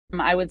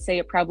I would say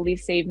it probably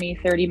saved me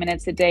 30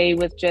 minutes a day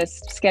with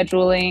just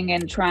scheduling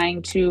and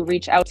trying to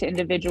reach out to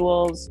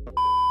individuals.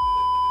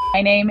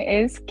 My name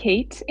is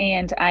Cate,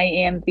 and I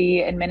am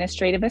the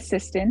administrative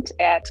assistant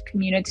at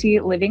Community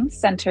Living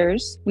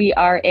Centers. We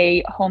are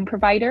a home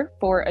provider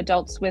for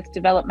adults with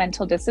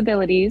developmental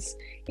disabilities,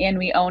 and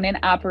we own and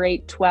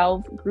operate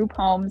 12 group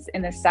homes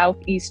in the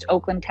southeast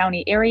Oakland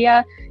County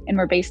area, and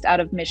we're based out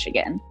of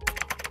Michigan.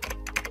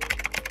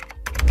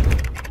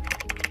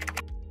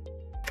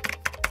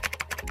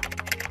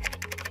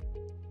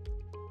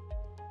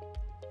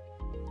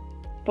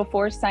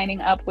 Before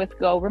signing up with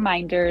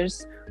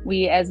GoReminders,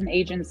 we as an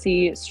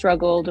agency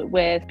struggled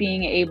with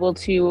being able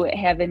to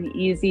have an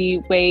easy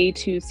way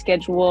to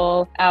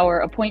schedule our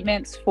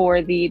appointments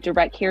for the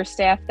direct care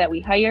staff that we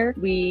hire.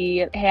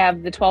 We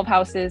have the 12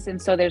 houses,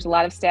 and so there's a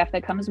lot of staff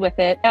that comes with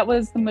it. That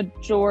was the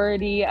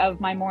majority of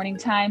my morning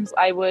times.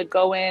 I would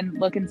go in,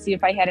 look and see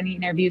if I had any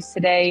interviews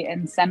today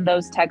and send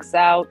those texts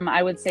out.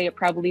 I would say it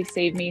probably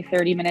saved me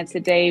 30 minutes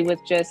a day with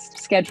just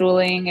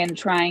scheduling and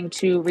trying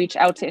to reach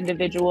out to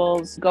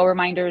individuals.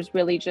 GoReminders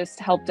really just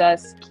helped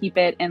us keep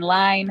it in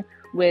line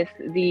with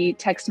the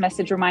text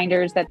message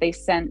reminders that they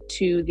sent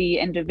to the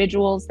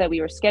individuals that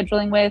we were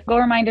scheduling with.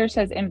 GoReminders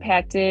has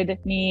impacted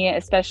me,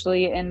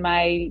 especially in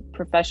my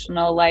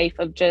professional life,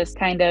 of just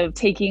kind of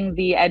taking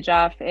the edge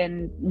off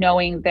and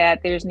knowing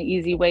that there's an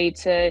easy way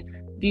to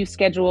view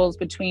schedules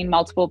between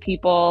multiple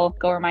people.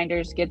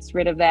 GoReminders gets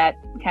rid of that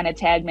kind of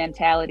tag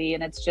mentality,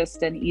 and it's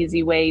just an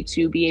easy way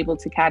to be able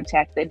to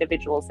contact the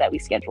individuals that we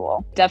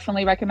schedule.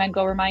 Definitely recommend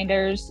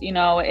GoReminders,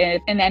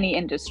 in any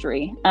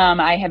industry.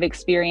 I have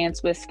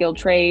experience with skilled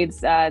trades.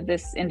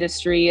 This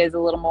industry is a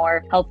little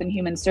more health and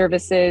human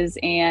services,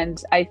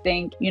 and I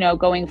think,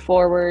 going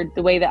forward,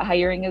 the way that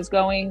hiring is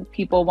going,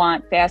 people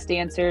want fast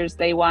answers.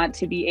 They want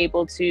to be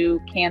able to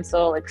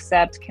cancel,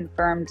 accept,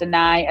 confirm,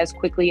 deny as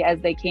quickly as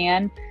they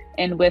can.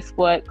 And with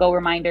what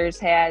GoReminders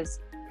has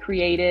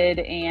created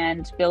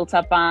and built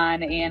up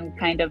on and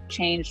kind of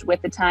changed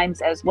with the times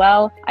as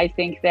well, I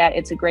think that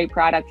it's a great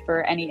product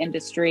for any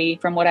industry.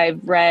 From what I've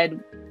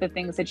read, the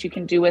things that you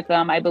can do with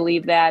them, I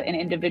believe that an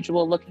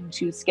individual looking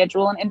to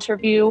schedule an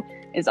interview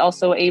is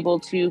also able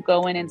to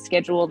go in and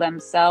schedule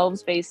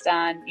themselves based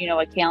on,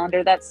 a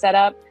calendar that's set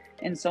up.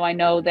 And so I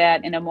know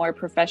that in a more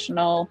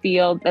professional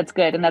field, that's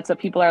good. And that's what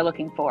people are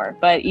looking for.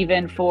 But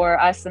even for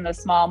us in the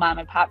small mom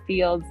and pop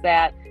fields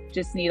that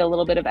just need a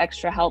little bit of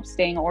extra help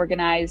staying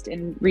organized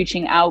and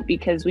reaching out,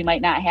 because we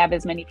might not have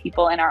as many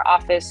people in our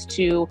office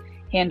to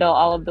handle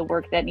all of the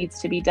work that needs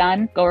to be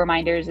done,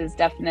 GoReminders is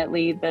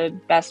definitely the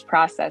best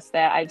process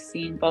that I've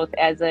seen, both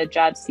as a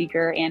job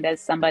seeker and as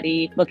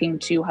somebody looking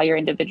to hire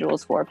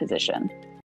individuals for a position.